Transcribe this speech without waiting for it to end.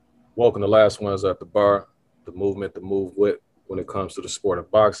Welcome to Last Ones at the Bar, the movement to move with when it comes to the sport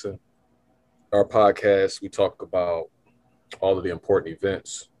of boxing. Our podcast, we talk about all of the important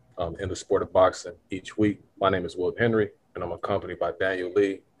events in the sport of boxing each week. My name is Will Henry, and I'm accompanied by Daniel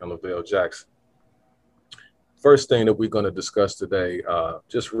Lee and Lavelle Jackson. First thing that we're going to discuss today,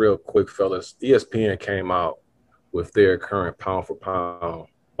 just real quick, fellas, ESPN came out with their current pound for pound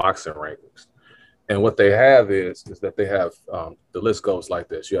boxing rankings. And what they have is that they have the list goes like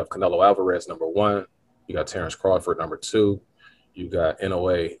this. You have Canelo Alvarez number one, you got Terrence Crawford number two, you got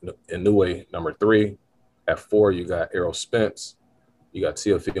Inoue number three. At four, you got Errol Spence, you got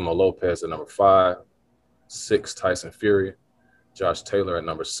Teofimo Lopez at number five, six Tyson Fury, Josh Taylor at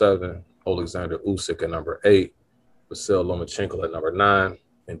number seven, Alexander Usyk at number eight, Vasil Lomachenko at number nine,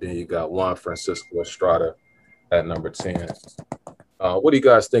 and then you got Juan Francisco Estrada at number 10. What do you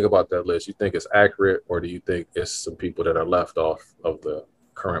guys think about that list? You think it's accurate, or do you think it's some people that are left off of the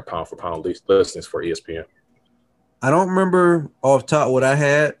current pound for pound listings for ESPN? I don't remember off top what I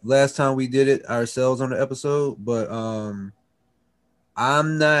had last time we did it ourselves on the episode, but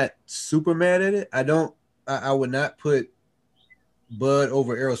I'm not super mad at it. I would not put Bud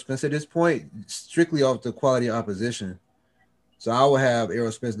over Errol Spence at this point, strictly off the quality of opposition. So I would have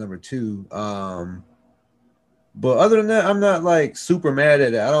Errol Spence number two. But other than that, I'm not like super mad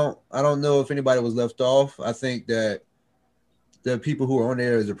at it. I don't know if anybody was left off. I think that the people who are on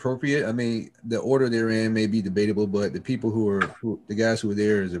there is appropriate. I mean, the order they're in may be debatable, but the people the guys who are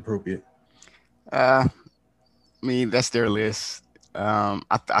there is appropriate. I mean, that's their list. I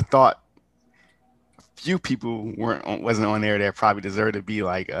thought a few people wasn't on there that probably deserve to be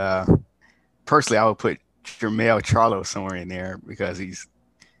like. Personally, I would put Jermell Charlo somewhere in there because he's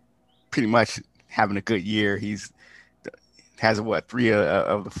pretty much having a good year. He's has three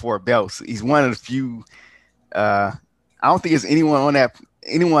of the four belts. He's one of the few. I don't think there's anyone on that.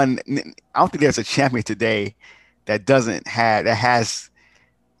 I don't think there's a champion today that has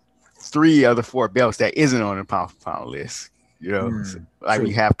three of the four belts that isn't on the pound for pound list. You know, like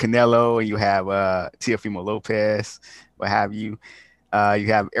you have Canelo and you have Teofimo Lopez, what have you. You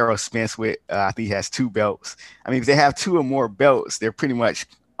have Errol Spence with I think he has two belts. I mean, if they have two or more belts, they're pretty much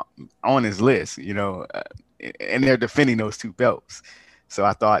on his list. You know, and they're defending those two belts. So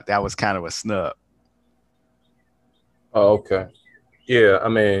I thought that was kind of a snub. Oh, okay. Yeah,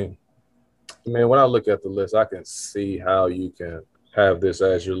 when I look at the list, I can see how you can have this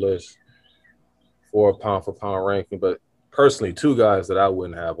as your list for a pound for pound ranking. But personally, two guys that I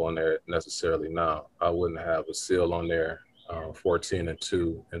wouldn't have on there necessarily now. I wouldn't have a seal on there, 14 and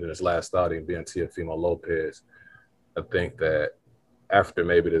 2, and then his last outing being Teofimo Lopez. I think that after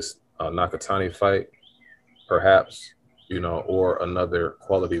maybe this Nakatani fight, perhaps, or another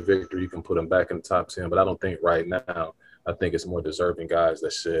quality victory, you can put him back in the top 10. But I don't think right now, I think it's more deserving guys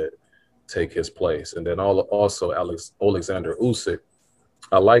that should take his place. And then also Alexander Usyk.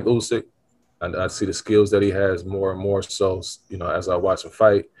 I like Usyk, and I see the skills that he has more and more so, as I watch him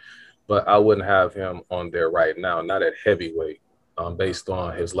fight. But I wouldn't have him on there right now, not at heavyweight, based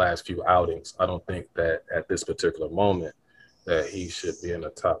on his last few outings. I don't think that at this particular moment that he should be in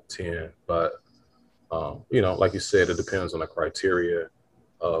the top 10. But, like you said, it depends on the criteria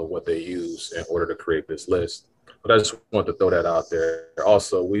of what they use in order to create this list. But I just want to throw that out there.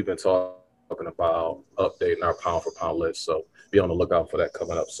 Also, we've been talking about updating our pound for pound list. So be on the lookout for that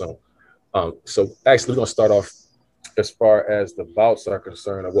coming up soon. So actually, we're going to start off as far as the bouts are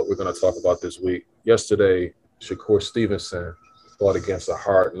concerned and what we're going to talk about this week. Yesterday, Shakur Stevenson fought against a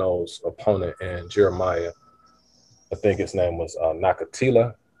hard-nosed opponent in Jeremiah. I think his name was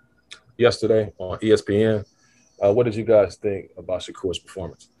Nakatila yesterday on ESPN. What did you guys think about Shakur's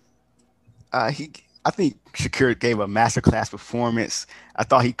performance? I think Shakur gave a masterclass performance. I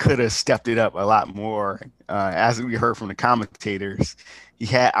thought he could have stepped it up a lot more. As we heard from the commentators, he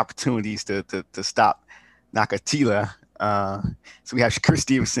had opportunities to stop Nakatila. So we have Shakur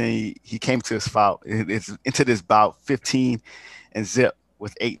Stevenson. He came to his fight. It's into this bout 15 and zip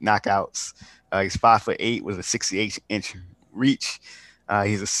with 8 knockouts. He's 5'8" with a 68-inch reach.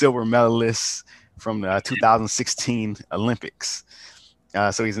 He's a silver medalist from the 2016 Olympics.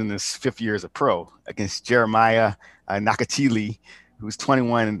 So he's in his 5th year as a pro against Jeremiah Nakatili, who's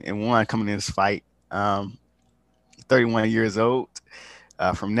 21 and 1 coming in this fight, 31 years old,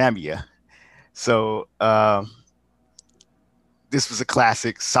 from Namibia. So this was a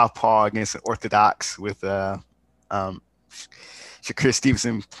classic southpaw against an orthodox with Shakur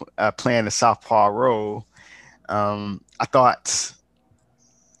Stevenson playing the southpaw role. I thought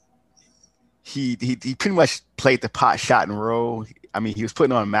he pretty much played the pot shot and roll. I mean, he was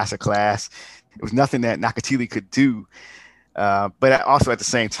putting on a master class. It was nothing that Nakatili could do But also at the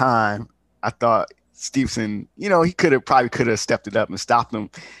same time, I thought Stevenson, he could have stepped it up and stopped him.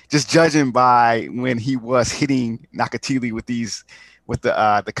 Just judging by when he was hitting Nakatili with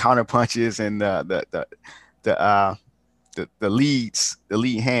the counter punches and the leads, the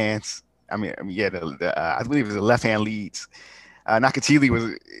lead hands. I believe it was the left hand leads. Nakatili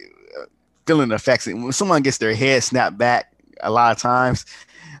was feeling the effects. And when someone gets their head snapped back, a lot of times,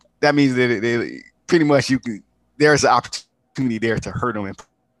 that means that they pretty much there's an opportunity there to hurt them and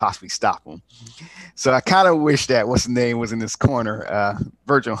possibly stop them. So I kind of wish that what's his name was in this corner,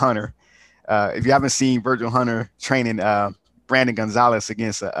 Virgil Hunter. If you haven't seen Virgil Hunter training Brandon Gonzalez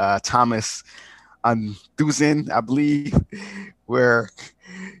against Thomas Anthuzin, I believe, where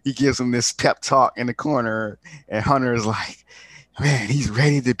he gives him this pep talk in the corner, and Hunter is like, man, he's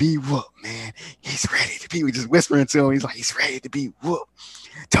ready to be whooped, man. He's ready to be. We just whispering to him. He's like, he's ready to be whooped.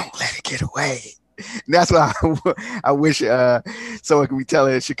 Don't let it get away. And that's why I wish someone could be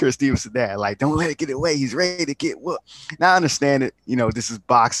telling Shakur Stevenson that, like, don't let it get away. He's ready to get whooped. Now I understand it. This is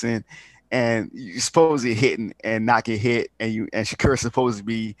boxing, and you're supposed to hit and not get hit, and Shakur is supposed to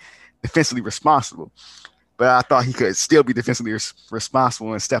be defensively responsible. But I thought he could still be defensively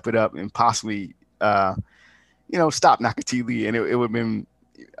responsible and step it up and possibly, stop Nakatili, and it would have been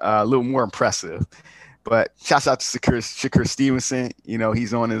a little more impressive. But shouts out to Shakur Stevenson.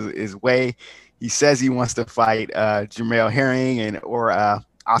 He's on his way. He says he wants to fight Jamel Herring or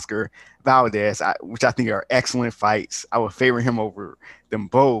Oscar Valdez, which I think are excellent fights. I would favor him over them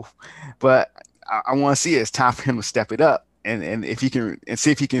both. But I want to see it. It's time for him to step it up and if he can, and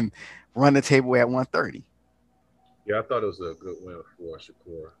see if he can run the table at 130. Yeah, I thought it was a good win for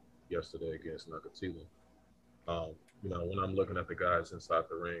Shakur yesterday against Nakatili. When I'm looking at the guys inside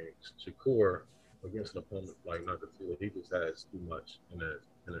the ring, Shakur against an opponent like Nakatili, he just has too much in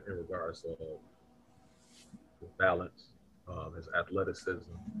regards to his balance, his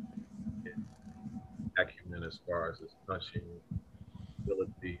athleticism, his acumen as far as his punching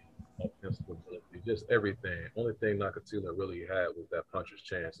ability, offensive ability, just everything. Only thing Nakatili really had was that puncher's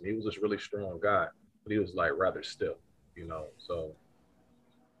chance, and he was just a really strong guy, but he was like rather stiff, So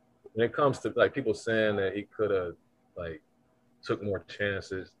when it comes to like people saying that he could have like took more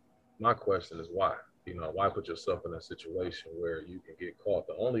chances, my question is why? Why put yourself in a situation where you can get caught?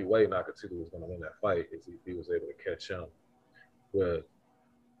 The only way Nakatili was going to win that fight is if he was able to catch him with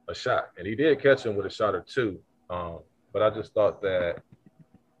a shot. And he did catch him with a shot or two. But I just thought that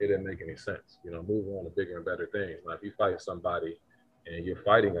it didn't make any sense. Move on to bigger and better things. Now, if you fight somebody and you're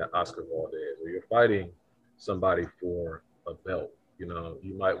fighting at Oscar Valdez or you're fighting somebody for a belt,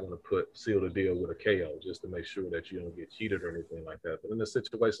 you might want to seal the deal with a KO just to make sure that you don't get cheated or anything like that. But in a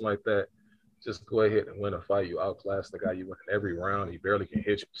situation like that, just go ahead and win a fight. You outclass the guy. You win every round. He barely can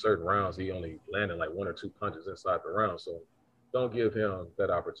hit you. Certain rounds, he only landed like one or two punches inside the round. So don't give him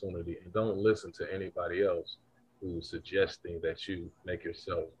that opportunity, and don't listen to anybody else who's suggesting that you make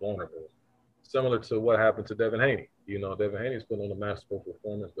yourself vulnerable. Similar to what happened to Devin Haney. Devin Haney's put on a masterful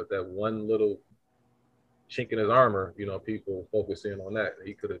performance, but that one little chink in his armor, people focus in on that.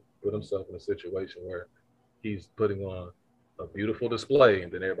 He could have put himself in a situation where he's putting on a beautiful display,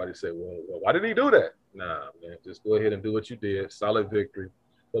 and then everybody said, well, why did he do that? Nah, man, just go ahead and do what you did. Solid victory.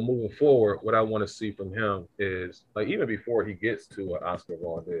 But moving forward, what I want to see from him is, like, even before he gets to Oscar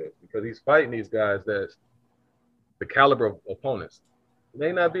Valdez, because he's fighting these guys that's the caliber of opponents. It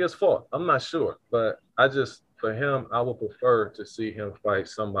may not be his fault. I'm not sure. But for him, I would prefer to see him fight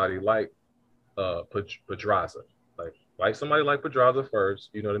somebody like Pedraza. Like, fight somebody like Pedraza first,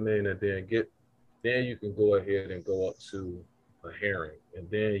 you know what I mean? And then you can go ahead and go up to a Herring, and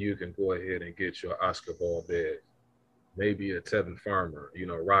then you can go ahead and get your Oscar Valdez, maybe a Tevin Farmer,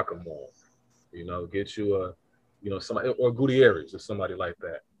 rock 'em off, get you somebody, or Gutierrez or somebody like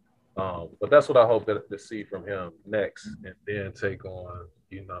that. But that's what I hope to see from him next, and then take on,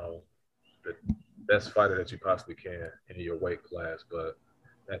 the best fighter that you possibly can in your weight class. But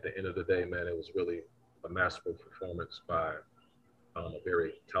at the end of the day, man, it was really a masterful performance by a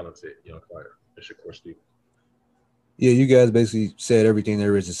very talented young fighter, Shakur Stevenson. Yeah, you guys basically said everything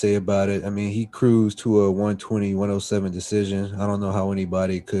there is to say about it. I mean, he cruised to a 120, 107 decision. I don't know how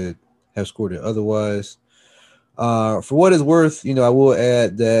anybody could have scored it otherwise. For what it's worth, I will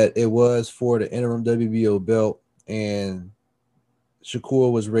add that it was for the interim WBO belt, and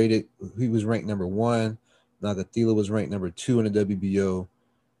Shakur was rated, he was ranked number 1. Nakatili was ranked number 2 in the WBO.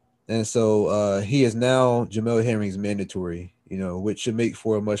 And so he is now Jamel Herring's mandatory, which should make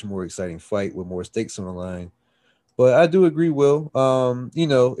for a much more exciting fight with more stakes on the line. But I do agree, Will.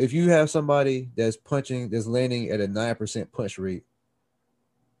 If you have somebody that's landing at a 9% punch rate,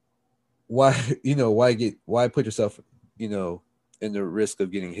 why put yourself in the risk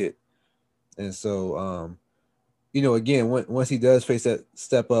of getting hit. And so, again, once he does face that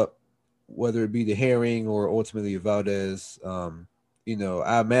step up, whether it be the Herring or ultimately Valdez, I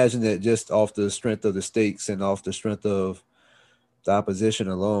imagine that just off the strength of the stakes and off the strength of the opposition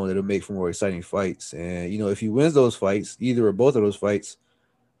alone, it'll make for more exciting fights. And, if he wins those fights, either or both of those fights,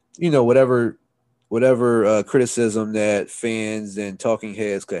 whatever criticism that fans and talking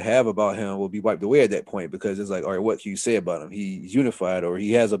heads could have about him will be wiped away at that point, because it's like, all right, what can you say about him? He's unified, or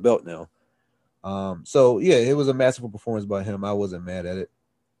he has a belt now. So yeah, it was a masterful performance by him. I wasn't mad at it.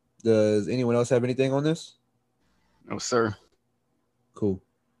 Does anyone else have anything on this? No, sir. Cool.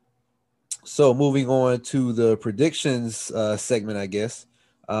 So moving on to the predictions segment, I guess.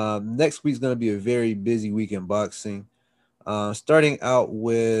 Next week's going to be a very busy week in boxing. Starting out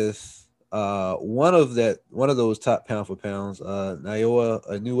with one of those top pound for pounds, Naoya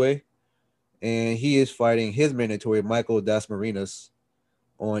Inoue, and he is fighting his mandatory Michael Dasmariñas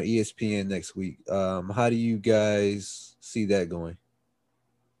on ESPN next week. How do you guys see that going?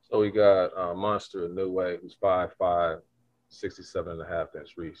 So we got Monster Inoue, who's 5'5",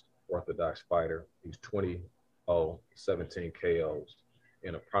 67.5-inch reach, orthodox fighter. He's 20-0, 17 KOs.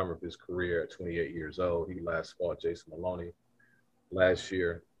 In the prime of his career at 28 years old. He last fought Jason Maloney last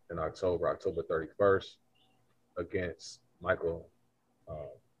year in October 31st, against Michael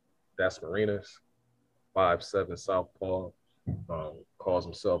Dasmariñas, 5'7" southpaw, calls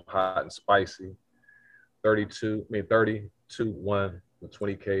himself hot and spicy, 32-1 with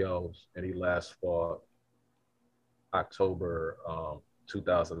 20 KOs, and he last fought October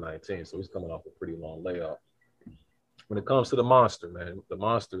 2019. So he's coming off a pretty long layoff. When it comes to the Monster, man, the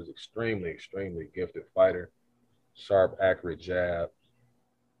Monster is extremely, extremely gifted fighter. Sharp, accurate jab.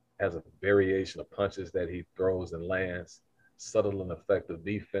 Has a variation of punches that he throws and lands. Subtle and effective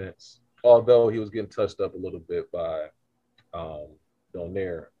defense. Although he was getting touched up a little bit by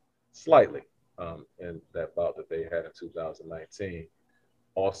Donaire, slightly, in that bout that they had in 2019.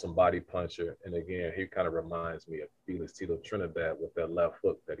 Awesome body puncher. And again, he kind of reminds me of Felix Tito Trinidad with that left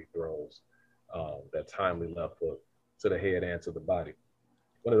hook that he throws, that timely left hook to the head and to the body.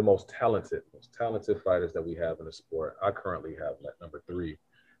 One of the most talented fighters that we have in the sport. I currently have that number 3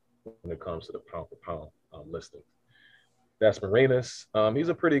 when it comes to the pound for pound listing. Dasmariñas, he's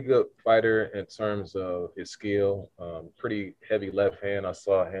a pretty good fighter in terms of his skill. Pretty heavy left hand. I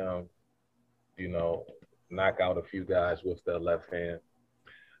saw him, knock out a few guys with that left hand.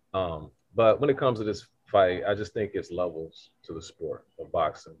 But when it comes to this fight, I just think it's levels to the sport of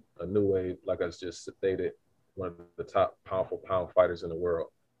boxing. Inoue, like I just stated, one of the top pound for pound fighters in the world.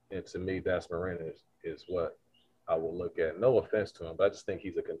 And to me, Dasmariñas is what I will look at. No offense to him, but I just think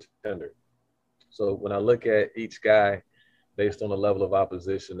he's a contender. So when I look at each guy based on the level of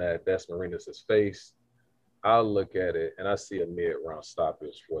opposition that Dasmariñas has faced, I'll look at it and I see a mid-round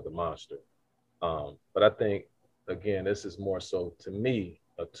stoppage for the Monster. But I think, again, this is more so, to me,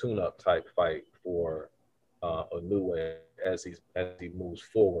 a tune-up type fight for Inoue as he moves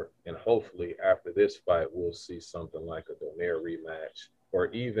forward. And hopefully after this fight, we'll see something like a Donaire rematch,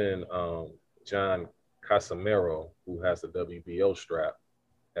 or even John Casimero, who has the WBO strap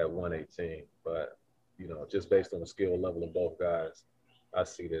at 118. But, just based on the skill level of both guys, I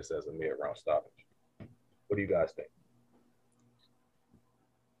see this as a mid-round stoppage. What do you guys think?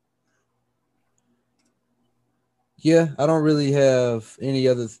 Yeah, I don't really have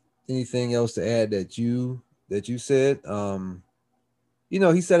anything else to add that you said.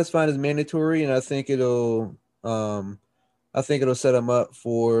 He's satisfying his mandatory, and I think it'll set him up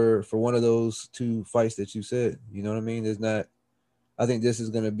for one of those 2 fights that you said. You know what I mean? I think this is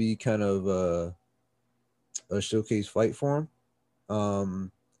going to be kind of a showcase fight for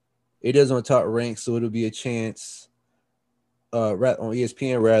him. It is on Top Rank, so it'll be a chance on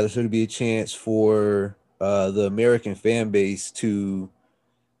ESPN rather, so it'll be a chance for the American fan base to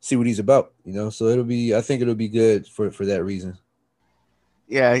see what he's about, so I think it'll be good for that reason.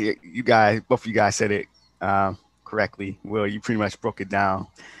 Yeah, you guys, both of you guys said it correctly. Will, you pretty much broke it down.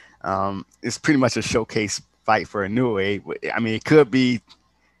 It's pretty much a showcase fight for Inoue. I mean,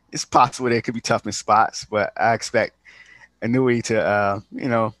 it's possible that it could be tough in spots, but I expect Inoue to,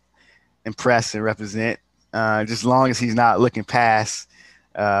 impress and represent, just as long as he's not looking past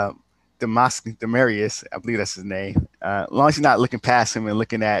Demarius, I believe that's his name. As long as he's not looking past him and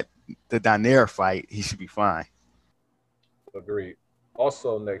looking at the Donaire fight, he should be fine. Agreed.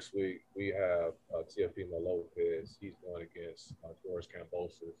 Also, next week, we have Teofimo Lopez. He's going against George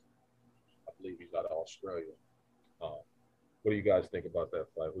Kambosos. I believe he's out of Australia. What do you guys think about that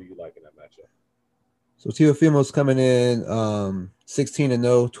fight? Who you like in that matchup? So Teofimo's coming in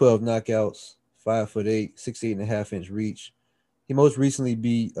 16-0, 12 knockouts, 5'8", 68.5-inch reach. He most recently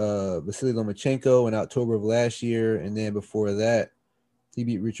beat Vasily Lomachenko in October of last year, and then before that, he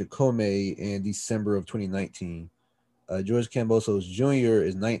beat Richard Comey in December of 2019. George Kambosos Jr.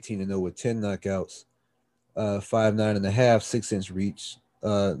 is 19-0 with 10 knockouts, 5'9.5", 6-inch reach.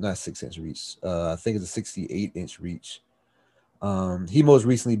 Not 6-inch reach. I think it's a 68-inch reach. He most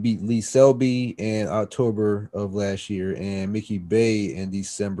recently beat Lee Selby in October of last year and Mickey Bay in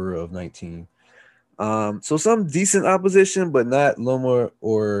December of 19. So some decent opposition, but not Loma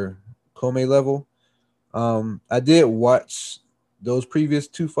or Comey level. I did watch those previous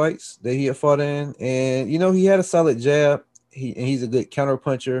two fights that he had fought in, and he had a solid jab. He's a good counter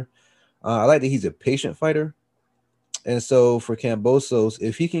puncher. I like that he's a patient fighter. And so for Kambosos,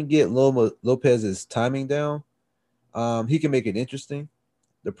 if he can get Lopez's timing down, he can make it interesting.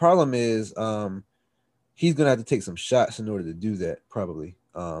 The problem is he's gonna have to take some shots in order to do that, probably.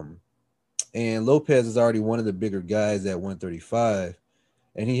 And Lopez is already one of the bigger guys at 135,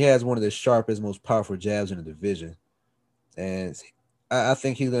 and he has one of the sharpest, most powerful jabs in the division. And I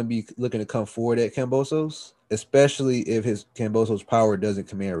think he's going to be looking to come forward at Kambosos, especially if his Kambosos power doesn't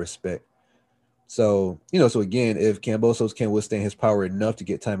command respect. So, so again, if Kambosos can withstand his power enough to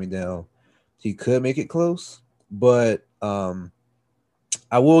get timing down, he could make it close. But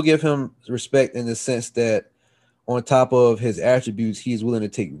I will give him respect in the sense that on top of his attributes, he's willing to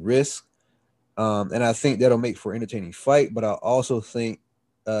take risks. And I think that'll make for an entertaining fight. But I also think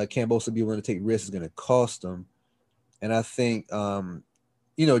Kambosos being willing to take risks is going to cost him. And I think,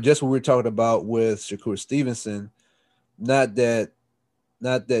 just what we're talking about with Shakur Stevenson, not that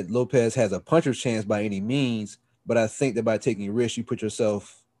Lopez has a puncher's chance by any means, but I think that by taking risks, you put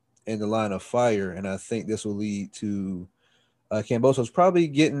yourself in the line of fire. And I think this will lead to Kambosos probably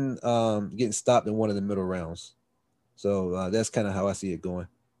getting stopped in one of the middle rounds. So that's kind of how I see it going.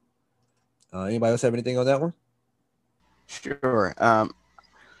 Anybody else have anything on that one? Sure.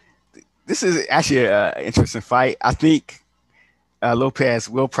 This is actually an interesting fight. I think Lopez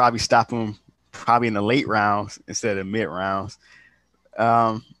will probably stop him probably in the late rounds instead of mid rounds. But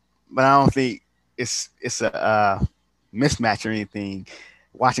I don't think it's a mismatch or anything.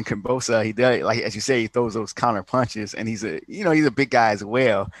 Watching Kambosos, he does, like as you say, he throws those counter punches, and he's a big guy as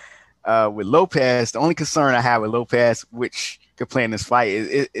well. With Lopez, the only concern I have with Lopez, which could play in this fight,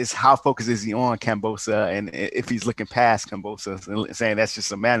 is how focused is he on Kambosos, and if he's looking past Kambosos and saying that's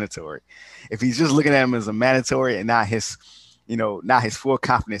just a mandatory. If he's just looking at him as a mandatory and not his full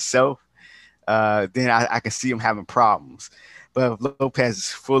confident self, then I can see him having problems. But if Lopez is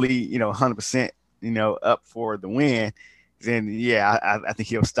fully, 100%, up for the win, then yeah, I think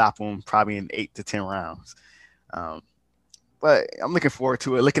he'll stop him probably in 8 to 10 rounds. But I'm looking forward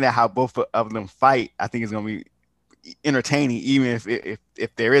to it. Looking at how both of them fight, I think it's going to be entertaining, even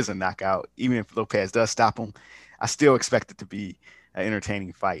if there is a knockout. Even if Lopez does stop him, I still expect it to be an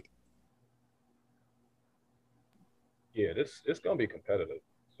entertaining fight. Yeah, it's going to be competitive.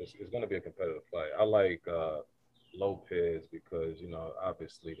 It's going to be a competitive fight. I like Lopez because,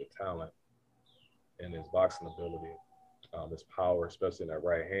 obviously the talent and his boxing ability, his power, especially in that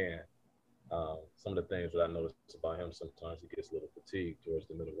right hand. Some of the things that I noticed about him, sometimes he gets a little fatigued towards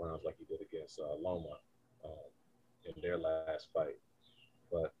the middle rounds, like he did against Loma in their last fight.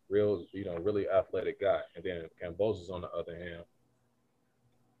 But really athletic guy. And then Kambosos, on the other hand,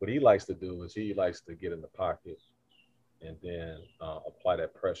 what he likes to do is he likes to get in the pocket and then apply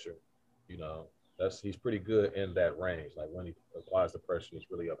that pressure. He's pretty good in that range. Like when he applies the pressure,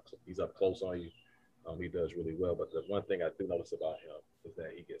 he's up close on you. He does really well. But the one thing I do notice about him is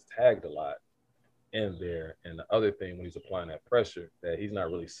that he gets tagged a lot in there. And the other thing, when he's applying that pressure, that he's not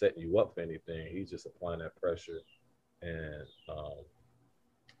really setting you up for anything. He's just applying that pressure and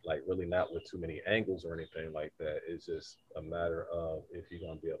really not with too many angles or anything like that. It's just a matter of if you're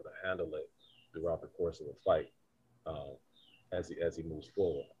going to be able to handle it throughout the course of the fight as he moves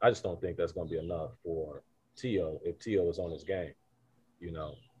forward. I just don't think that's going to be enough for Tio if Tio is on his game,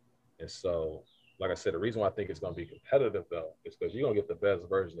 And so, like I said, the reason why I think it's going to be competitive, though, is because you're going to get the best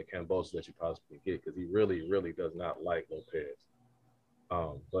version of Kambosos that you possibly get because he really, really does not like Lopez.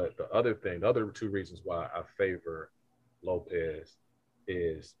 But the other two reasons why I favor Lopez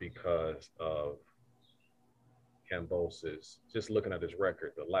is because of Kambosos, just looking at his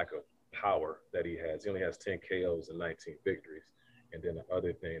record, the lack of power that he has. He only has 10 KOs and 19 victories. And then the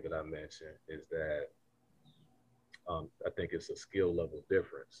other thing that I mentioned is that I think it's a skill level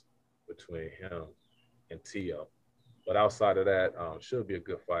difference between him and Tio. But outside of that, should be a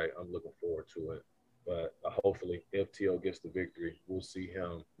good fight. I'm looking forward to it. But hopefully, if Tio gets the victory, we'll see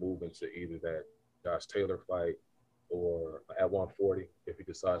him move into either that Josh Taylor fight or at 140 if he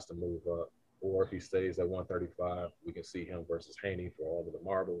decides to move up. or if he stays at 135, we can see him versus Haney for all of the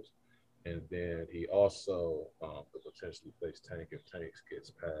marbles. And then he also could potentially face Tank if Tank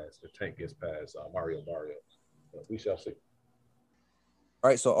gets past Mario Barrio. But we shall see. All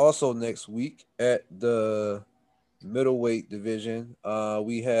right, so also next week at the middleweight division,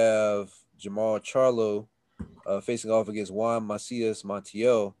 we have Jamal Charlo facing off against Juan Macias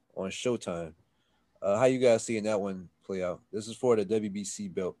Montiel on Showtime. How you guys seeing that one play out? This is for the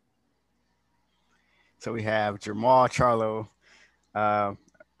WBC belt. So we have Jamal Charlo, I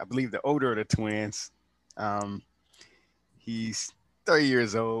believe the older of the twins. He's 30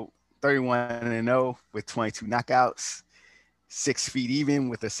 years old, 31-0 with 22 knockouts, 6 feet even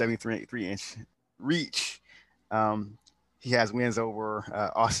with a 73-inch reach. He has wins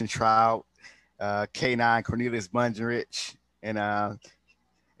over Austin Trout, K9 Cornelius Bungerich, and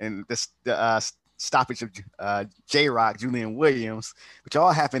the stoppage of J-Rock, Julian Williams, which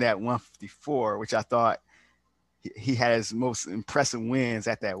all happened at 154, which I thought he had his most impressive wins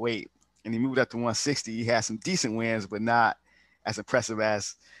at that weight. And he moved up to 160. He had some decent wins, but not as impressive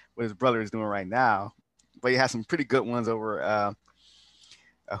as what his brother is doing right now. But he had some pretty good ones over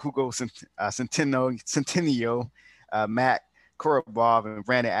Hugo Centennial, Matt Korobov, and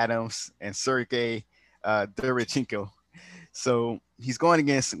Brandon Adams, and Sergey Derevchenko. So he's going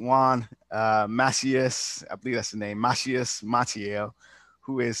against Juan Macias, I believe that's the name, Macias Montiel,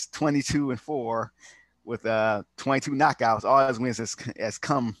 who is 22-4 with 22 knockouts. All his wins has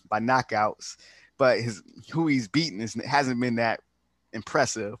come by knockouts, but who he's beaten hasn't been that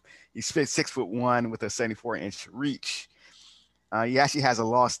impressive. He's 6'1" with a 74-inch reach. He actually has a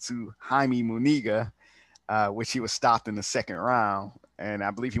loss to Jaime Muniga, which he was stopped in the second round, and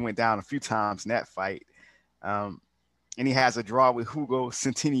I believe he went down a few times in that fight. And he has a draw with Hugo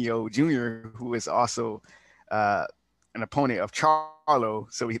Centennial Jr., who is also an opponent of Charlo,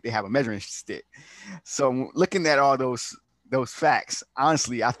 so they have a measuring stick. So looking at all those facts,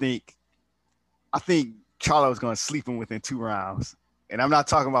 honestly, I think Charlo is going to sleep him within 2 rounds. And I'm not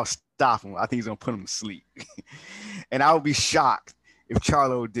talking about stop him. I think he's going to put him to sleep. And I would be shocked if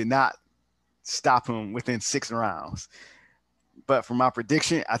Charlo did not stop him within 6 rounds. But for my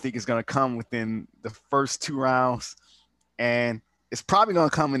prediction, I think it's going to come within the first 2 rounds. And it's probably going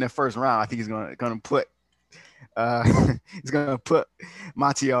to come in the first round. I think he's going to put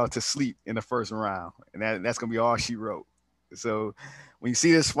Montiel to sleep in the first round, and that's going to be all she wrote. So when you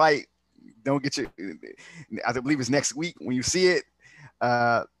see this fight, don't get I believe it's next week. When you see it,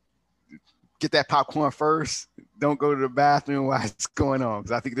 get that popcorn first. Don't go to the bathroom while it's going on,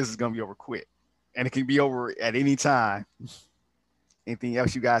 because I think this is going to be over quick, and it can be over at any time. Anything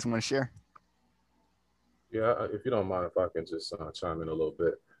else you guys want to share? Yeah, if you don't mind, if I can just chime in a little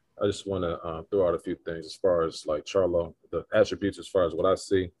bit. I just want to throw out a few things as far as like Charlo, the attributes as far as what I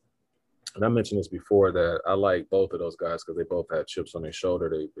see. And I mentioned this before that I like both of those guys because they both had chips on their shoulder.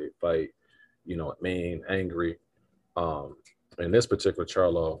 They fight, mean, angry. And this particular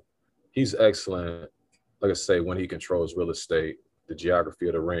Charlo, he's excellent, like I say, when he controls real estate, the geography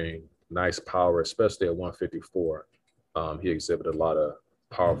of the ring, nice power, especially at 154. He exhibited a lot of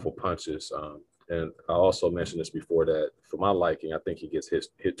powerful punches. And I also mentioned this before that for my liking, I think he gets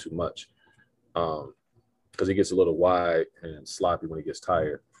hit too much because he gets a little wide and sloppy when he gets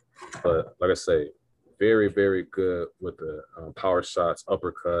tired. But like I say, very, very good with the power shots,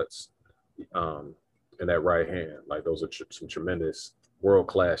 uppercuts, and that right hand. Like those are some tremendous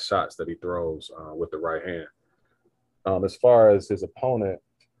world-class shots that he throws with the right hand. As far as his opponent,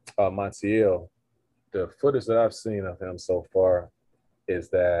 Montiel, the footage that I've seen of him so far is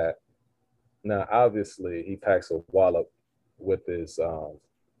that now, obviously, he packs a wallop with his, I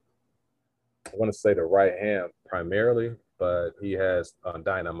want to say the right hand primarily, but he has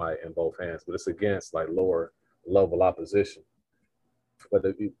dynamite in both hands. But it's against like lower level opposition. But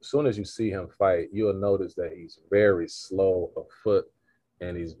as soon as you see him fight, you'll notice that he's very slow of foot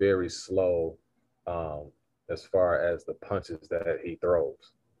and he's very slow as far as the punches that he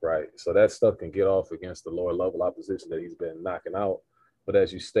throws, right? So that stuff can get off against the lower level opposition that he's been knocking out. But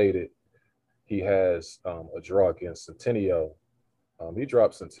as you stated, he has a draw against Centennial. He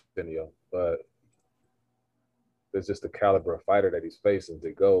dropped Centennial, but it's just the caliber of fighter that he's facing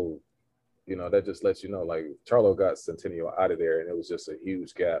to go, that just lets you know, like Charlo got Centennial out of there and it was just a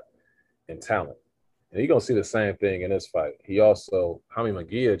huge gap in talent. And you're going to see the same thing in this fight. He also, Jaime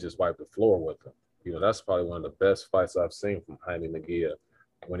Munguia just wiped the floor with him. That's probably one of the best fights I've seen from Jaime Munguia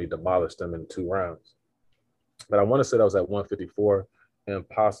when he demolished him in 2 rounds. But I want to say that was at 154 and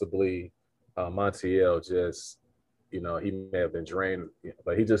possibly Montiel just, he may have been drained,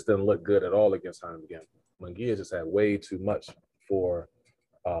 but he just didn't look good at all against Jaime again. Munguia just had way too much for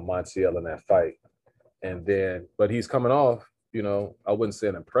Montiel in that fight. And then, but he's coming off, I wouldn't say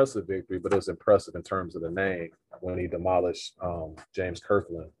an impressive victory, but it was impressive in terms of the name when he demolished James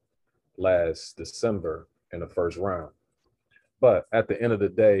Kirkland last December in the first round. But at the end of the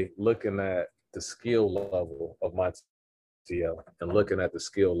day, looking at the skill level of Montiel and looking at the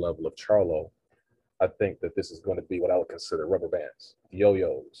skill level of Charlo, I think that this is going to be what I would consider rubber bands,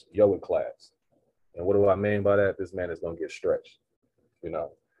 yo-yos, yo-yo class. And what do I mean by that? This man is going to get stretched,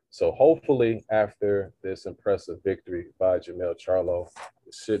 So hopefully after this impressive victory by Jermell Charlo,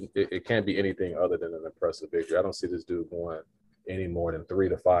 it can't be anything other than an impressive victory. I don't see this dude going any more than 3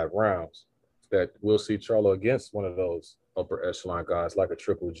 to 5 rounds. That we'll see Charlo against one of those upper echelon guys like a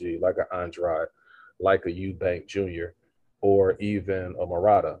Triple G, like an Andrade, like a Eubank Jr., or even a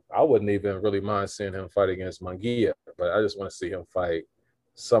Murata. I wouldn't even really mind seeing him fight against Munguia, but I just want to see him fight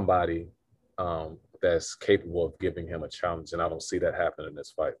somebody that's capable of giving him a challenge, and I don't see that happening in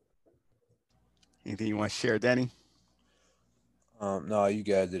this fight. Anything you want to share, Danny? No, you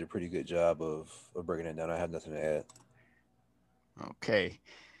guys did a pretty good job of breaking it down. I have nothing to add. Okay.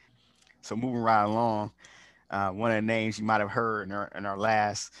 So moving right along, one of the names you might have heard in our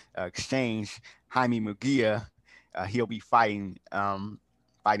last exchange, Jaime Munguia, he'll be fighting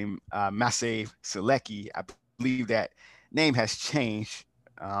Maciej Sulecki. I believe that name has changed.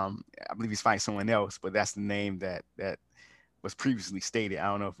 I believe he's fighting someone else, but that's the name that was previously stated. I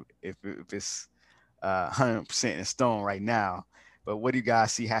don't know if it's 100% in stone right now, but what do you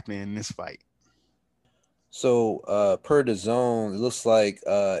guys see happening in this fight? So per the zone, it looks like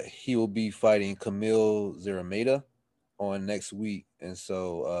he will be fighting Camille Zerameda on next week. And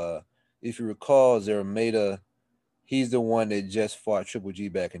so if you recall, Zerameda, he's the one that just fought Triple G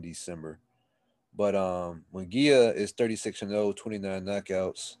back in December. But Munguia is 36-0, 29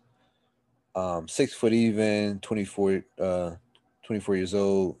 knockouts, 6 foot even, 24 years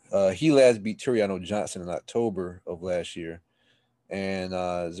old. He last beat Turiano Johnson in October of last year. And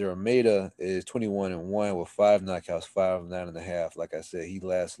Zerameda is 21-1 with 5 knockouts, 5 of 9.5. Like I said, he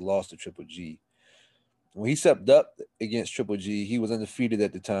last lost to Triple G. When he stepped up against Triple G, he was undefeated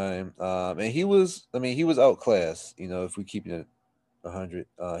at the time. And he was outclassed, if we keep it 100.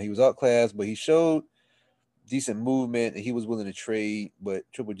 He was outclassed, but he showed decent movement and he was willing to trade, but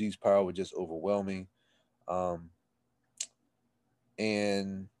Triple G's power was just overwhelming.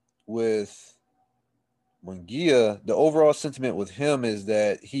 And with Munguia, the overall sentiment with him is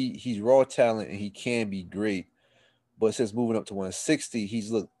that he's raw talent and he can be great, but since moving up to 160, he's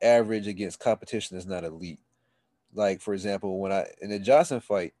looked average against competition that's not elite. Like, for example, in the Johnson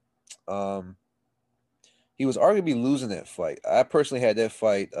fight, he was arguably losing that fight. I personally had that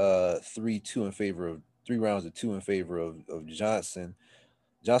fight 3-2 in favor of 3 rounds of 2 in favor of Johnson.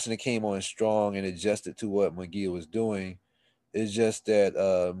 Johnson came on strong and adjusted to what Munguia was doing. It's just that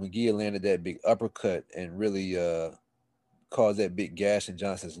Munguia landed that big uppercut and really caused that big gash in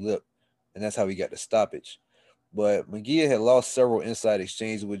Johnson's lip, and that's how he got the stoppage. But Munguia had lost several inside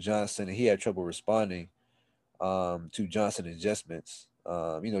exchanges with Johnson, and he had trouble responding to Johnson adjustments.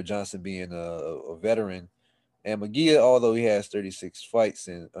 Johnson being a veteran, and Munguia, although he has 36 fights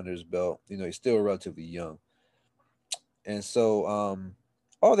under his belt, he's still relatively young. And so,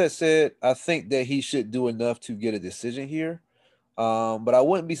 all that said, I think that he should do enough to get a decision here. But I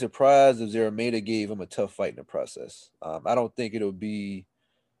wouldn't be surprised if Zerameda gave him a tough fight in the process. I don't think it'll be,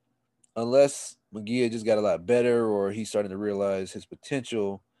 unless Munguia just got a lot better or he's starting to realize his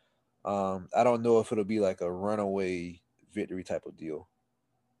potential. I don't know if it'll be like a runaway victory type of deal.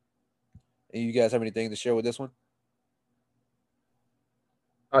 And you guys have anything to share with this one?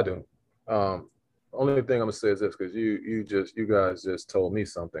 I do. Only thing I'm gonna say is this, because you guys just told me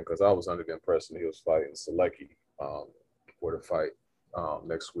something, because I was under the impression he was fighting Sulecki for the fight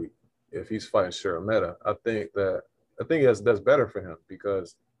next week. If he's fighting Zerameda, I think that's better for him,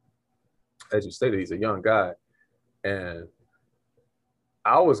 because as you stated, he's a young guy, and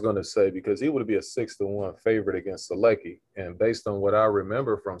I was gonna say, because he would be a 6-1 favorite against Sulecki, and based on what I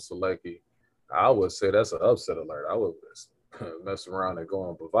remember from Sulecki, I would say that's an upset alert. I would mess around and go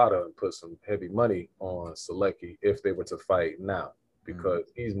on Bovada and put some heavy money on Sulecki if they were to fight now, because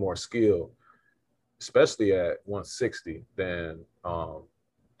he's more skilled, especially at 160, than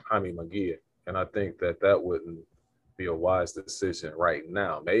Jaime Munguia. And I think that wouldn't be a wise decision right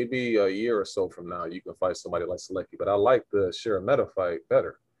now. Maybe a year or so from now, you can fight somebody like Sulecki, but I like the Zerameda fight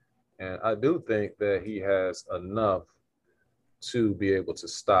better. And I do think that he has enough to be able to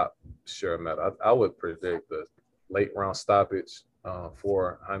stop Zerameda. I would predict the late round stoppage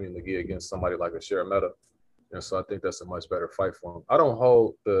for Jaime Munguia against somebody like a Zerameda. And so I think that's a much better fight for him. I don't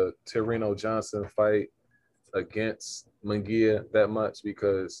hold the Turiano Johnson fight against Munguia that much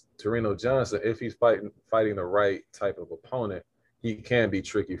because Torino Johnson, if he's fighting the right type of opponent, he can be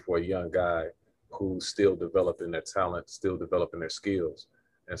tricky for a young guy who's still developing their talent, still developing their skills.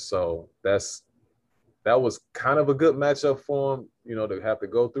 And so that was kind of a good matchup for him, to have to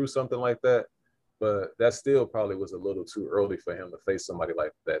go through something like that. But that still probably was a little too early for him to face somebody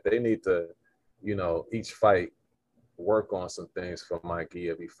like that. They need to, each fight work on some things for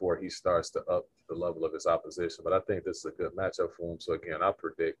Munguia before he starts to up the level of his opposition. But I think this is a good matchup for him. So again, I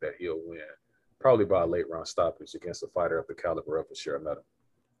predict that he'll win probably by a late round stoppage against a fighter of the caliber of Bashir Ahmed.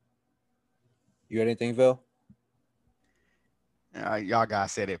 You got anything, Phil? Y'all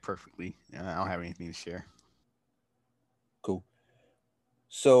guys said it perfectly. I don't have anything to share. Cool.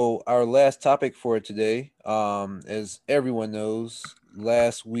 So our last topic for today, as everyone knows,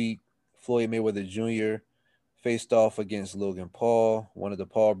 last week Floyd Mayweather Jr. faced off against Logan Paul, one of the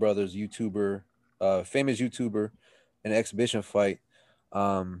Paul brothers, famous YouTuber, in an exhibition fight.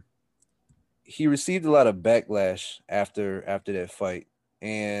 He received a lot of backlash after that fight,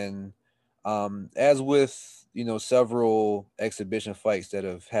 and as with several exhibition fights that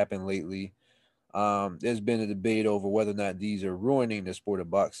have happened lately, there's been a debate over whether or not these are ruining the sport of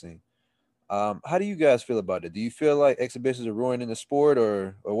boxing. How do you guys feel about it? Do you feel like exhibitions are ruining the sport,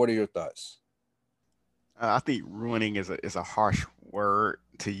 or what are your thoughts? I think ruining is a harsh word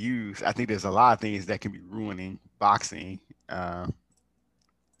to use. I think there's a lot of things that can be ruining boxing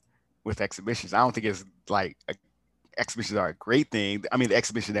with exhibitions. I don't think it's like exhibitions are a great thing. I mean, the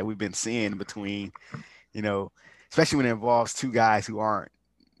exhibition that we've been seeing between, especially when it involves two guys who aren't,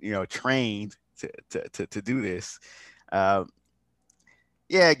 trained to do this.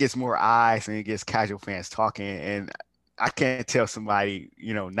 Yeah, it gets more eyes and it gets casual fans talking. And I can't tell somebody,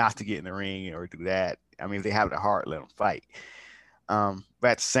 not to get in the ring or do that. I mean, if they have the heart, let them fight. But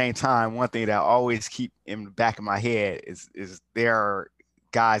at the same time, one thing that I always keep in the back of my head is there are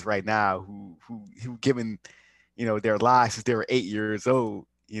guys right now who given, their lives since they were 8 years old,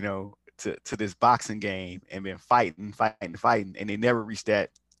 to this boxing game and been fighting, and they never reached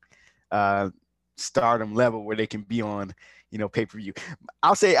that stardom level where they can be on, pay-per-view.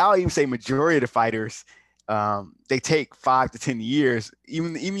 I'll even say majority of the fighters, they take 5 to 10 years.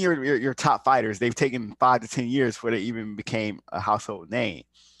 Even your top fighters, they've taken 5 to 10 years before they even became a household name.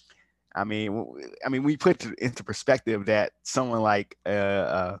 I mean, we put it into perspective that someone like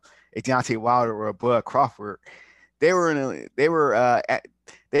a Deontay Wilder or a Bud Crawford, they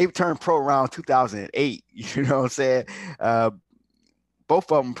turned pro around 2008. You know what I'm saying?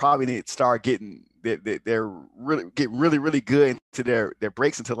 Both of them probably didn't start getting they're really good into their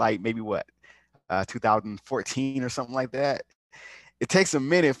breaks until like maybe 2014 or something like that. It takes a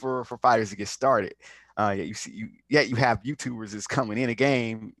minute for fighters to get started. You have YouTubers that's coming in a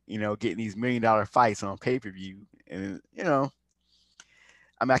game, getting these $1 million fights on pay-per-view. And,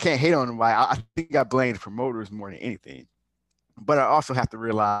 I mean, I can't hate on them. I think I blame the promoters more than anything. But I also have to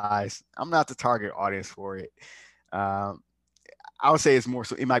realize I'm not the target audience for it. I would say it's more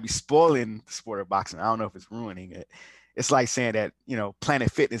so it might be spoiling the sport of boxing. I don't know if it's ruining it. It's like saying that,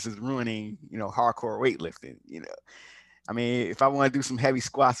 Planet Fitness is ruining, hardcore weightlifting. I mean, if I want to do some heavy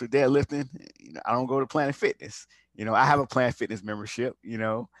squats or deadlifting, I don't go to Planet Fitness. I have a Planet Fitness membership.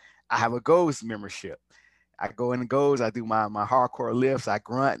 I have a Goals membership. I go in the Goals, I do my hardcore lifts, I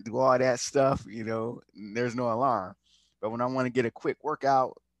grunt, do all that stuff. There's no alarm. But when I want to get a quick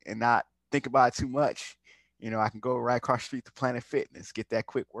workout and not think about it too much, I can go right across the street to Planet Fitness, get that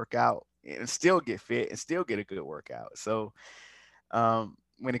quick workout, and still get fit and still get a good workout. So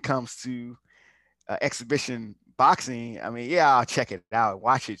when it comes to exhibition boxing, I mean, yeah, I'll check it out,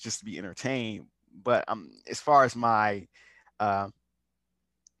 watch it just to be entertained. But as far as my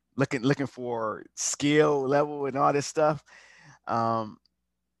looking for skill level and all this stuff,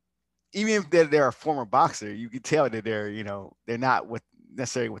 even if they're a former boxer, you can tell that they're not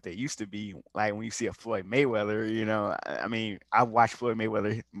necessarily what they used to be. Like when you see a Floyd Mayweather, I mean, I've watched Floyd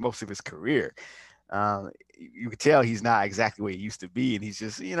Mayweather most of his career. You can tell he's not exactly what he used to be, and he's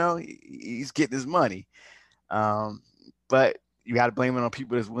just, he's getting his money. But you got to blame it on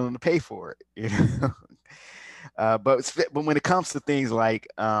people that's willing to pay for it, but when it comes to things like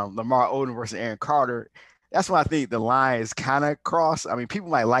Lamar Odom versus Aaron Carter, that's when I think the line is kind of crossed. I mean, people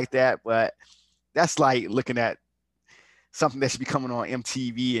might like that, but that's like looking at something that should be coming on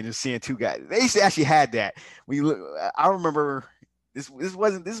MTV and just seeing two guys. They used to actually had that. I remember this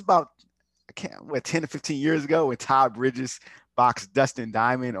is about 10 to 15 years ago when Todd Bridges boxed Dustin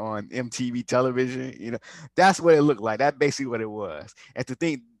Diamond on MTV television. That's what it looked like. That's basically what it was. And to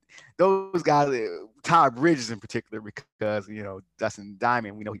think those guys, Todd Bridges in particular, because Dustin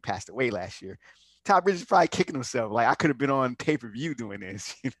Diamond, we know he passed away last year. Todd Bridges probably kicking himself. Like, I could have been on pay-per-view doing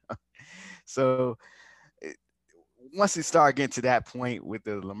this, you know? So once it started getting to that point with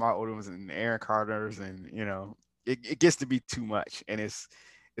the Lamar Odoms and the Aaron Carters, and, you know, it gets to be too much. And it's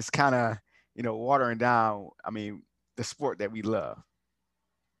kind of, you know, watering down, I mean, the sport that we love.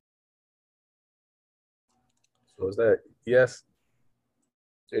 So is that yes?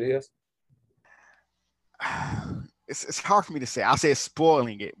 It is. It's hard for me to say. I'll say it's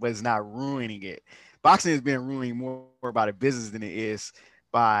spoiling it, but it's not ruining it. Boxing has been ruining more by the business than it is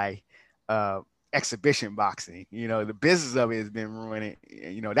by exhibition boxing. You know, the business of it has been ruining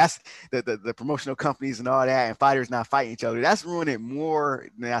it. You know, that's the promotional companies and all that, and fighters not fighting each other. That's ruining it more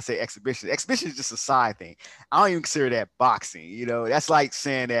than I say exhibition. Exhibition is just a side thing. I don't even consider that boxing. You know, that's like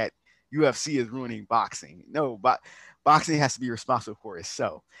saying that UFC is ruining boxing. No, but boxing has to be responsible for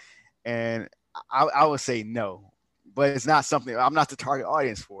itself. And I would say no, but it's not something. I'm not the target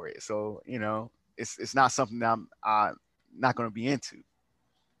audience for it, so, you know, it's not something that I'm not going to be into.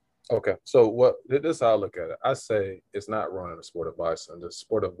 Okay, so this is how I look at it. I say it's not running the sport of boxing. The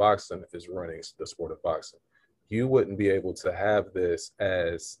sport of boxing is running the sport of boxing. You wouldn't be able to have this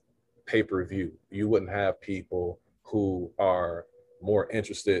as pay-per-view. You wouldn't have people who are more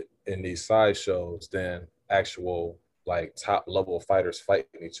interested in these side shows than actual like top level fighters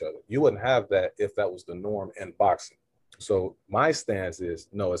fighting each other. You wouldn't have that if that was the norm in boxing. So my stance is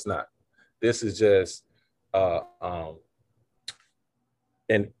no, it's not. This is just an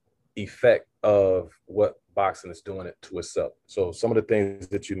effect of what boxing is doing it to itself. So some of the things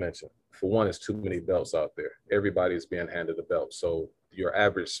that you mentioned, for one, is too many belts out there. Everybody is being handed a belt. So your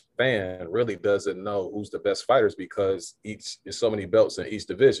average fan really doesn't know who's the best fighters because there's so many belts in each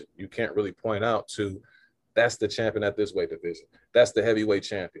division. You can't really point out to that's the champion at this weight division. That's the heavyweight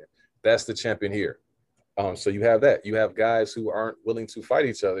champion. That's the champion here. So you have that. You have guys who aren't willing to fight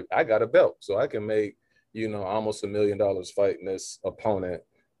each other. I got a belt, so I can make, you know, almost $1 million fighting this opponent.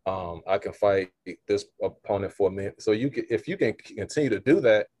 I can fight this opponent for $1 million. So if you can continue to do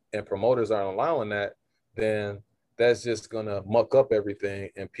that, and promoters aren't allowing that, then that's just gonna muck up everything,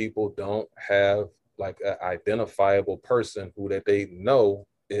 and people don't have like an identifiable person who that they know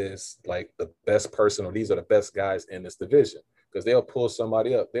is like the best person, or these are the best guys in this division, because they'll pull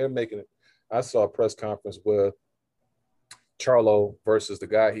somebody up. They're making it. I saw a press conference with Charlo versus the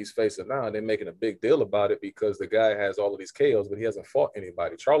guy he's facing now, and they're making a big deal about it because the guy has all of these KOs, but he hasn't fought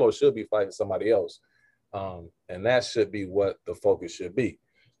anybody. Charlo should be fighting somebody else, and that should be what the focus should be.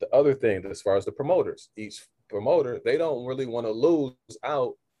 The other thing, as far as the promoters, each promoter, they don't really want to lose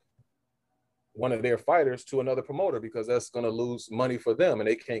out one of their fighters to another promoter because that's going to lose money for them, and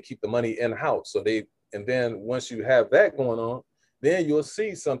they can't keep the money in-house. And then once you have that going on, then you'll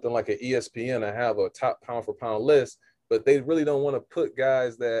see something like an ESPN and have a top pound for pound list, but they really don't want to put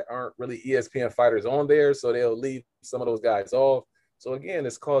guys that aren't really ESPN fighters on there, so they'll leave some of those guys off. So again,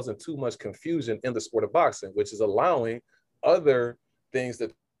 it's causing too much confusion in the sport of boxing, which is allowing other things to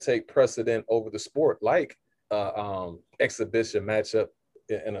take precedent over the sport, like exhibition matchup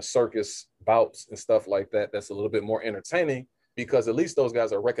in a circus bouts and stuff like that. That's a little bit more entertaining because at least those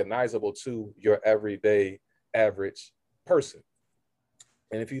guys are recognizable to your everyday average person.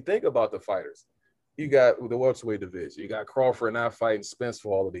 And if you think about the fighters, you got the welterweight division. You got Crawford not fighting Spence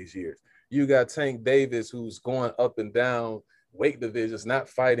for all of these years. You got Tank Davis, who's going up and down weight divisions, not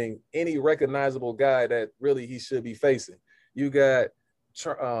fighting any recognizable guy that really he should be facing. You got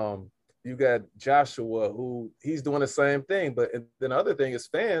Joshua, who he's doing the same thing. But then the other thing is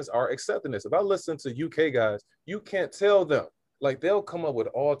fans are accepting this. If I listen to UK guys, you can't tell them. Like, they'll come up with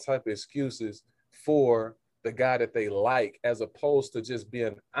all type of excuses for the guy that they like, as opposed to just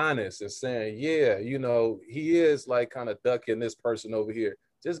being honest and saying, yeah, you know, he is like kind of ducking this person over here.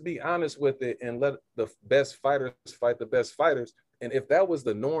 Just be honest with it and let the best fighters fight the best fighters. And if that was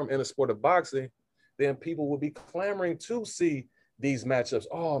the norm in the sport of boxing, then people would be clamoring to see these matchups.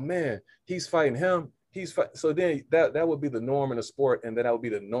 Oh man, he's fighting him. So then that would be the norm in the sport, and then that would be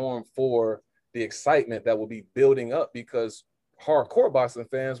the norm for the excitement that will be building up, because hardcore boxing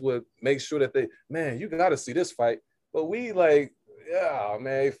fans would make sure that you got to see this fight. But we like, yeah,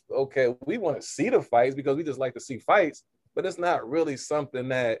 man, okay, we want to see the fights because we just like to see fights, but it's not really something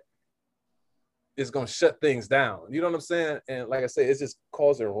that is going to shut things down. You know what I'm saying? And like I say, it's just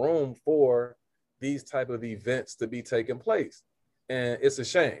causing room for these type of events to be taking place. And it's a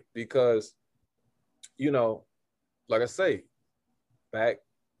shame because, you know, like I say, back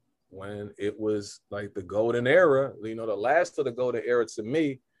when it was like the golden era, you know, the last of the golden era to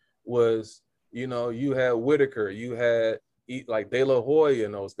me was, you know, you had Whitaker, you had like De La Hoya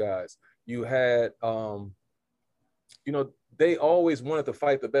and those guys. You had, you know, they always wanted to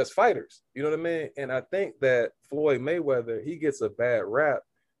fight the best fighters. You know what I mean? And I think that Floyd Mayweather, he gets a bad rap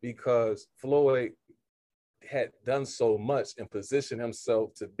because Floyd had done so much and positioned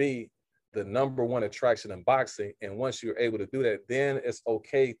himself to be the number one attraction in boxing. And once you're able to do that, then it's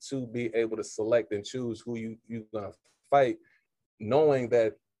okay to be able to select and choose who you're going to fight, knowing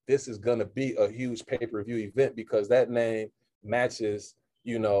that this is going to be a huge pay-per-view event because that name matches,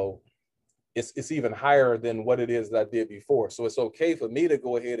 you know, it's even higher than what it is that I did before. So it's okay for me to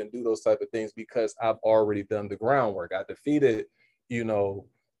go ahead and do those type of things because I've already done the groundwork. I defeated, you know,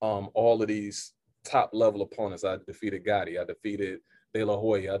 all of these top level opponents. I defeated Gotti. I defeated De La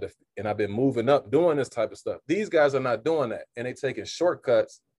Hoya. And I've been moving up doing this type of stuff. These guys are not doing that. And they taking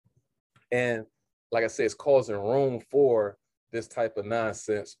shortcuts. And like I said, it's causing room for this type of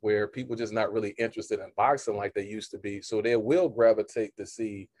nonsense where people just not really interested in boxing like they used to be. So they will gravitate to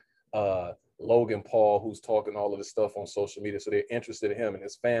see Logan Paul, who's talking all of this stuff on social media. So they're interested in him, and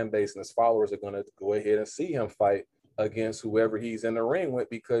his fan base and his followers are going to go ahead and see him fight against whoever he's in the ring with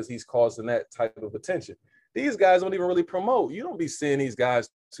because he's causing that type of attention. These guys don't even really promote. You don't be seeing these guys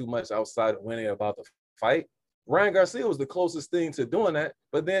too much outside of winning about the fight. Ryan Garcia was the closest thing to doing that,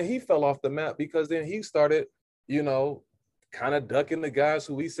 but then he fell off the map because then he started, you know, kind of ducking the guys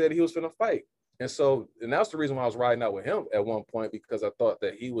who he said he was going to fight. And that's the reason why I was riding out with him at one point, because I thought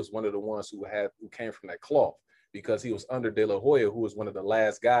that he was one of the ones who came from that cloth, because he was under De La Hoya, who was one of the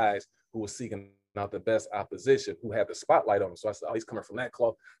last guys who was seeking out the best opposition, who had the spotlight on him. So I said, oh, he's coming from that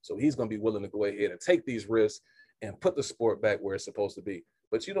cloth. So he's going to be willing to go ahead and take these risks and put the sport back where it's supposed to be.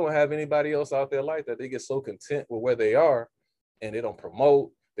 But you don't have anybody else out there like that. They get so content with where they are and they don't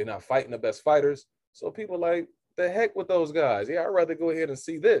promote. They're not fighting the best fighters. So people like, the heck with those guys. Yeah, I'd rather go ahead and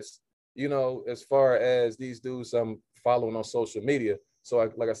see this. You know, as far as these dudes I'm following on social media. So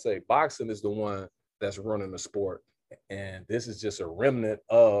like I say, boxing is the one that's running the sport. And this is just a remnant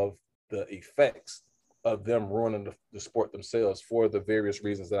of the effects of them running the sport themselves for the various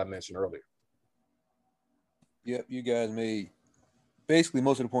reasons that I mentioned earlier. Yep, you guys made basically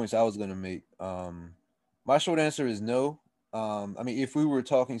most of the points I was going to make. My short answer is no. I mean, if we were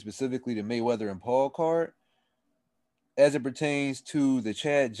talking specifically to Mayweather and Paul card, as it pertains to the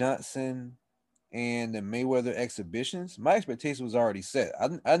Chad Johnson and the Mayweather exhibitions, my expectation was already set.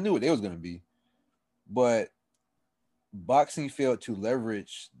 I knew what they was going to be, but boxing failed to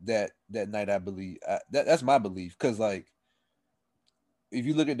leverage that night. I believe that's my belief, because like if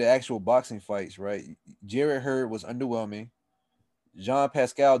you look at the actual boxing fights, right, Jarrett Hurd was underwhelming. Jean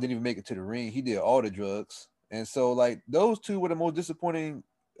Pascal didn't even make it to the ring. He did all the drugs, and so like those two were the most disappointing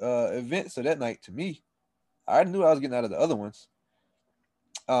events of that night to me. I knew I was getting out of the other ones.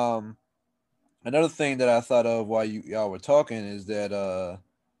 Another thing that I thought of while y'all were talking is that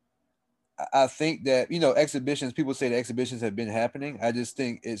I think that, you know, exhibitions, people say the exhibitions have been happening. I just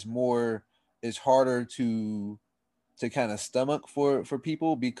think it's harder to kind of stomach for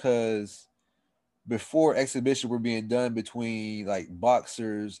people, because before exhibitions were being done between like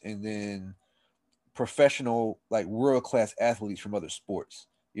boxers and then professional, like world-class athletes from other sports.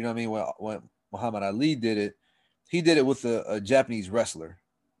 You know what I mean? When Muhammad Ali did it, he did it with a Japanese wrestler.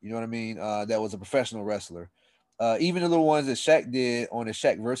 You know what I mean? That was a professional wrestler. Even the little ones that Shaq did on the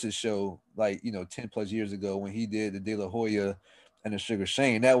Shaq versus show, like, you know, 10 plus years ago when he did the De La Hoya and the Sugar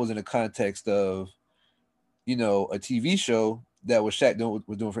Shane, that was in the context of, you know, a TV show that was Shaq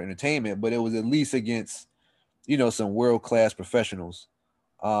was doing for entertainment, but it was at least against, you know, some world-class professionals.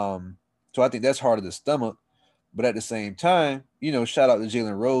 So I think that's harder to stomach. But at the same time, you know, shout out to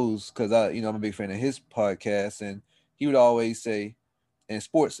Jalen Rose, because I'm a big fan of his podcast, and he would always say, in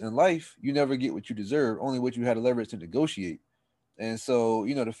sports and life, you never get what you deserve, only what you had to leverage to negotiate. And so,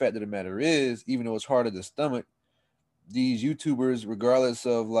 you know, the fact of the matter is, even though it's harder to stomach, these YouTubers, regardless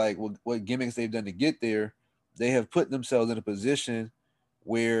of like what gimmicks they've done to get there, they have put themselves in a position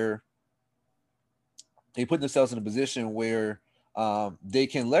where they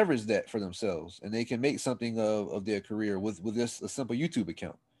can leverage that for themselves, and they can make something of their career with this a simple YouTube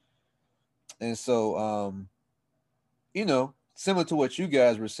account. And so, you know, similar to what you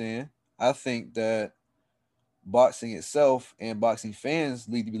guys were saying, I think that boxing itself and boxing fans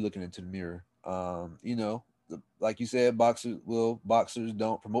need to be looking into the mirror. You know, like you said, boxers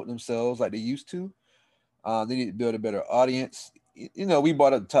don't promote themselves like they used to. They need to build a better audience. You know, we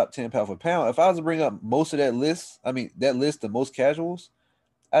brought up the top 10 pound for pound. If I was to bring up most of that list of most casuals,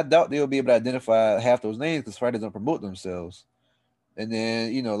 I doubt they'll be able to identify half those names, because fighters don't promote themselves. And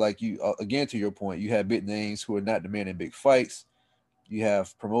then, you know, like you, again, to your point, you have big names who are not demanding big fights. You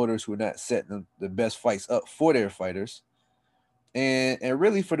have promoters who are not setting the best fights up for their fighters. And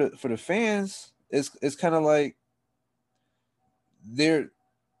really for the fans, it's kind of like there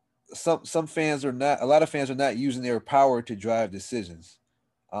some fans are not, a lot of fans are not using their power to drive decisions.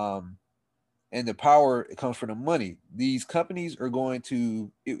 Um, and the power, it comes from the money. These companies are going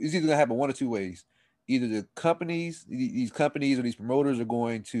to, it's either going to happen one or two ways. Either these companies or these promoters are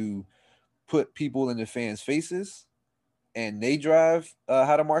going to put people in the fans' faces and they drive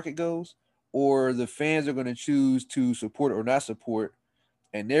how the market goes, or the fans are going to choose to support or not support,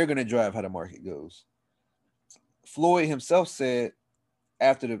 and they're going to drive how the market goes. Floyd himself said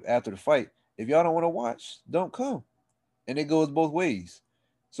after the fight, if y'all don't want to watch, don't come. And it goes both ways.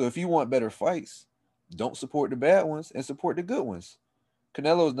 So if you want better fights, don't support the bad ones and support the good ones.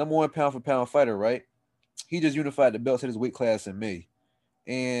 Canelo's number one pound for pound fighter, right? He just unified the belts at his weight class in May.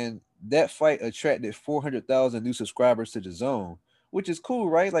 And that fight attracted 400,000 new subscribers to the zone, which is cool,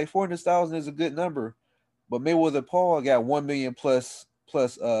 right? Like 400,000 is a good number. But Mayweather Paul got 1 million plus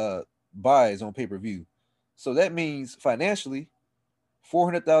buys on pay-per-view. So that means financially,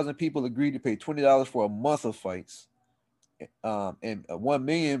 400,000 people agreed to pay $20 for a month of fights. And 1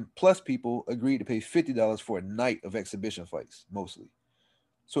 million plus people agreed to pay $50 for a night of exhibition fights, mostly.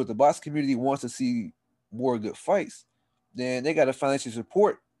 So if the boxing community wants to see more good fights, then they got to financially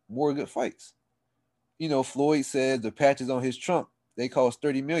support more good fights. You know, Floyd said the patches on his trunk, they cost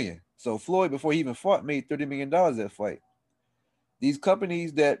 $30 million. So Floyd, before he even fought, made $30 million that fight. These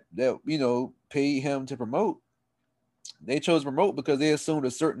companies that you know paid him to promote, they chose to promote because they assumed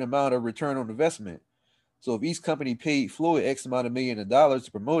a certain amount of return on investment. So if each company paid Floyd X amount of million of dollars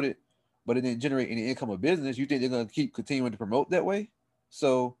to promote it, but it didn't generate any income or business, you think they're going to keep continuing to promote that way?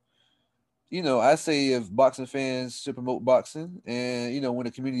 So, you know, I say if boxing fans should promote boxing, and, you know, when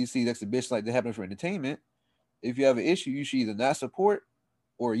the community sees exhibitions like they happen for entertainment, if you have an issue, you should either not support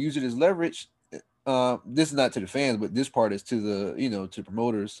or use it as leverage. This is not to the fans, but this part is to the, you know, to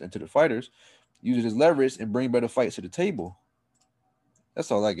promoters and to the fighters. Use it as leverage and bring better fights to the table.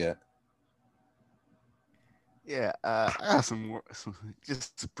 That's all I got. Yeah, I have some more,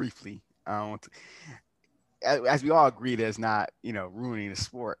 just briefly. As we all agree, that's not, you know, ruining the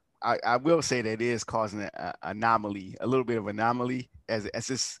sport. I will say that it is causing an anomaly, a little bit of anomaly, as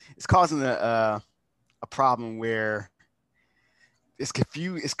it's causing a problem where it's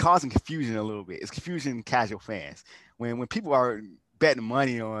causing confusion a little bit. It's confusing casual fans when people are betting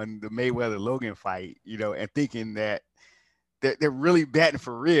money on the Mayweather Logan fight, you know, and thinking that they're really betting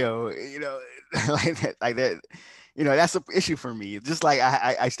for real, you know, like that, you know, that's an issue for me. Just like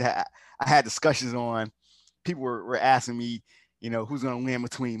I used to I had discussions on, people were asking me, you know, who's going to win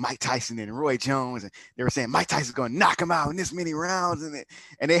between Mike Tyson and Roy Jones, and they were saying Mike Tyson's going to knock him out in this many rounds, and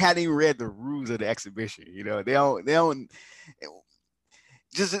they hadn't even read the rules of the exhibition. You know, they don't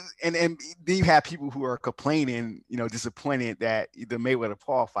just, and then you have people who are complaining, you know, disappointed that the Mayweather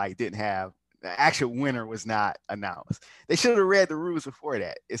Paul fight didn't have, the actual winner was not announced. They should have read the rules before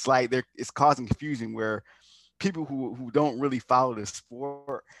that. It's like it's causing confusion where people who don't really follow the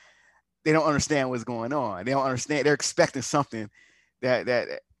sport, they don't understand what's going on. They don't understand. They're expecting something that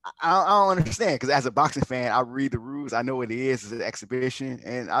I don't understand, because as a boxing fan, I read the rules. I know what it is. It's an exhibition,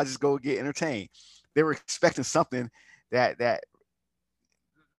 and I'll just go get entertained. They were expecting something that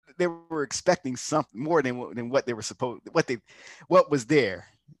they were expecting something more than what they were supposed, what was there.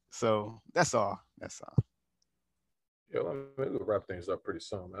 So that's all. Yeah, we'll wrap things up pretty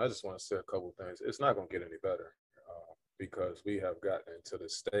soon, man. I just want to say a couple of things. It's not going to get any better because we have gotten into the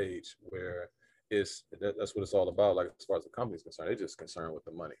stage where that's what it's all about. Like, as far as the company's concerned, they're just concerned with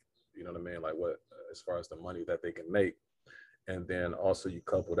the money. You know what I mean? Like, what as far as the money that they can make, and then also you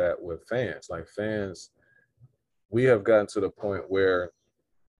couple that with fans. Like, fans, we have gotten to the point where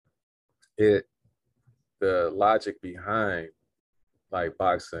the logic behind like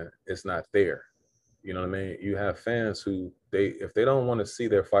boxing is not there. You know what I mean? You have fans who if they don't want to see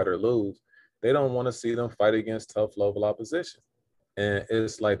their fighter lose, they don't want to see them fight against tough level opposition. And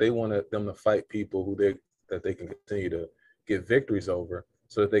it's like they want them to fight people that they can continue to get victories over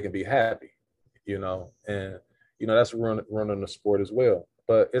so that they can be happy, you know? And, you know, that's running the sport as well.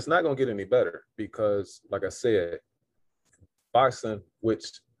 But it's not going to get any better because, like I said, boxing, which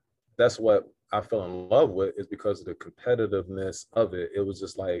that's what I fell in love with, is because of the competitiveness of it. It was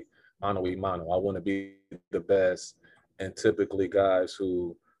just like mano y mano. I want to be the best. And typically guys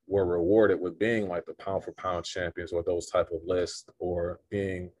who were rewarded with being like the pound for pound champions or those type of lists or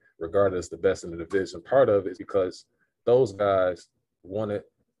being regarded as the best in the division, part of it is because those guys wanted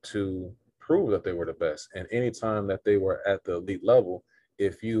to prove that they were the best. And anytime that they were at the elite level,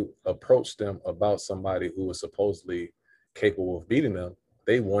 if you approached them about somebody who was supposedly capable of beating them,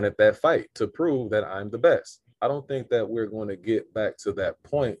 they wanted that fight to prove that I'm the best. I don't think that we're going to get back to that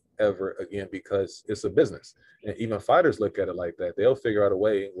point ever again because it's a business. And even fighters look at it like that. They'll figure out a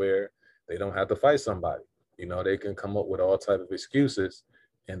way where they don't have to fight somebody. You know, they can come up with all type of excuses,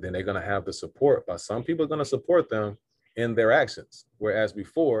 and then they're going to have the support. But some people are going to support them in their actions. Whereas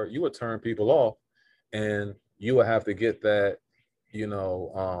before, you would turn people off, and you would have to get that,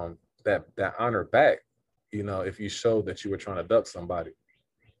 that honor back, if you showed that you were trying to duck somebody.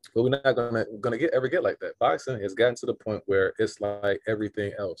 But we're not gonna ever get like that. Boxing has gotten to the point where it's like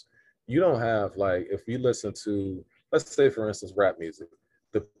everything else. You don't have, like, if you listen to, let's say for instance, rap music,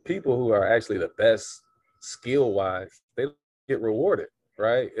 the people who are actually the best skill wise, they get rewarded,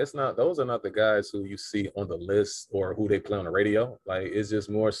 right? It's not, those are not the guys who you see on the list or who they play on the radio. Like, it's just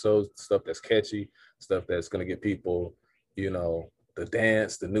more so stuff that's catchy, stuff that's gonna get people, the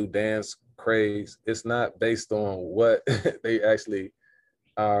dance, the new dance craze. It's not based on what they actually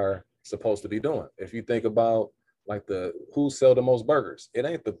are supposed to be doing. If you think about like the who sell the most burgers, it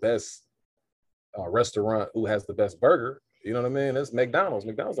ain't the best restaurant who has the best burger. You know what I mean? It's McDonald's.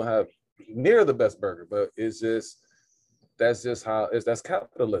 McDonald's don't have near the best burger, but it's just, that's just how it's, that's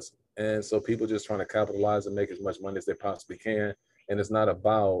capitalism. And so people just trying to capitalize and make as much money as they possibly can. And it's not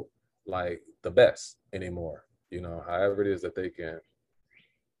about like the best anymore. However it is that they can,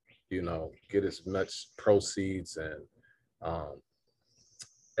 get as much proceeds and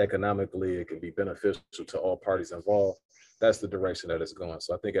economically it can be beneficial to all parties involved. That's the direction that it's going.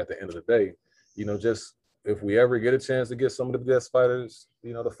 So I think at the end of the day, just if we ever get a chance to get some of the best fighters,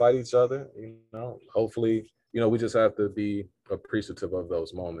 to fight each other, hopefully, we just have to be appreciative of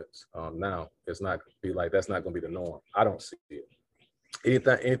those moments. Now it's not gonna be like, that's not going to be the norm. I don't see it.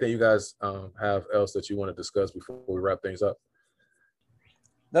 Anything you guys have else that you want to discuss before we wrap things up?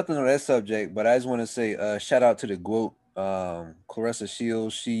 Nothing on that subject, but I just want to say shout out to the GOAT, Claressa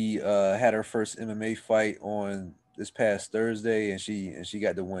Shields. She had her first MMA fight on this past Thursday, and she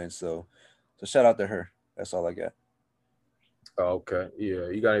got the win. So shout out to her. That's all I got. Oh, okay. Yeah.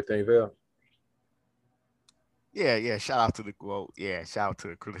 You got anything, Val? Yeah. Shout out to the GOAT. Yeah, shout out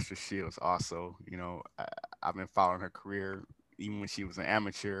to Claressa Shields also. I've been following her career even when she was an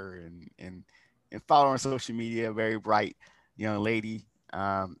amateur and following her social media. Very bright young lady.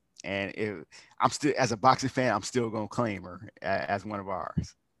 And I'm still, as a boxing fan, I'm still gonna claim her as one of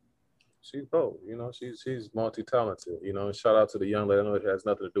ours. She's both, she's multi-talented, and shout out to the young lady. I know it has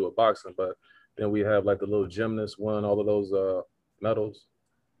nothing to do with boxing, but then we have like the little gymnast won all of those medals.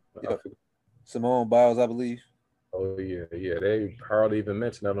 Yep. Simone Biles, I believe. Oh yeah. They hardly even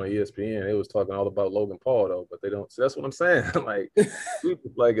mentioned that on ESPN. They was talking all about Logan Paul though, but they don't. So that's what I'm saying. Like, we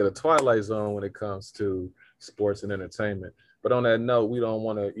like at a twilight zone when it comes to sports and entertainment. But on that note, we don't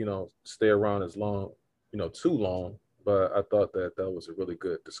want to, stay around as long, too long. But I thought that was a really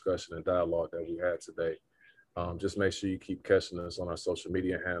good discussion and dialogue that we had today. Just make sure you keep catching us on our social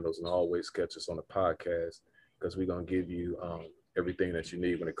media handles and always catch us on the podcast because we're going to give you everything that you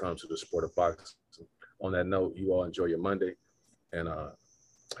need when it comes to the sport of boxing. On that note, you all enjoy your Monday and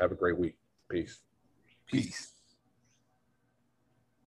have a great week. Peace. Peace.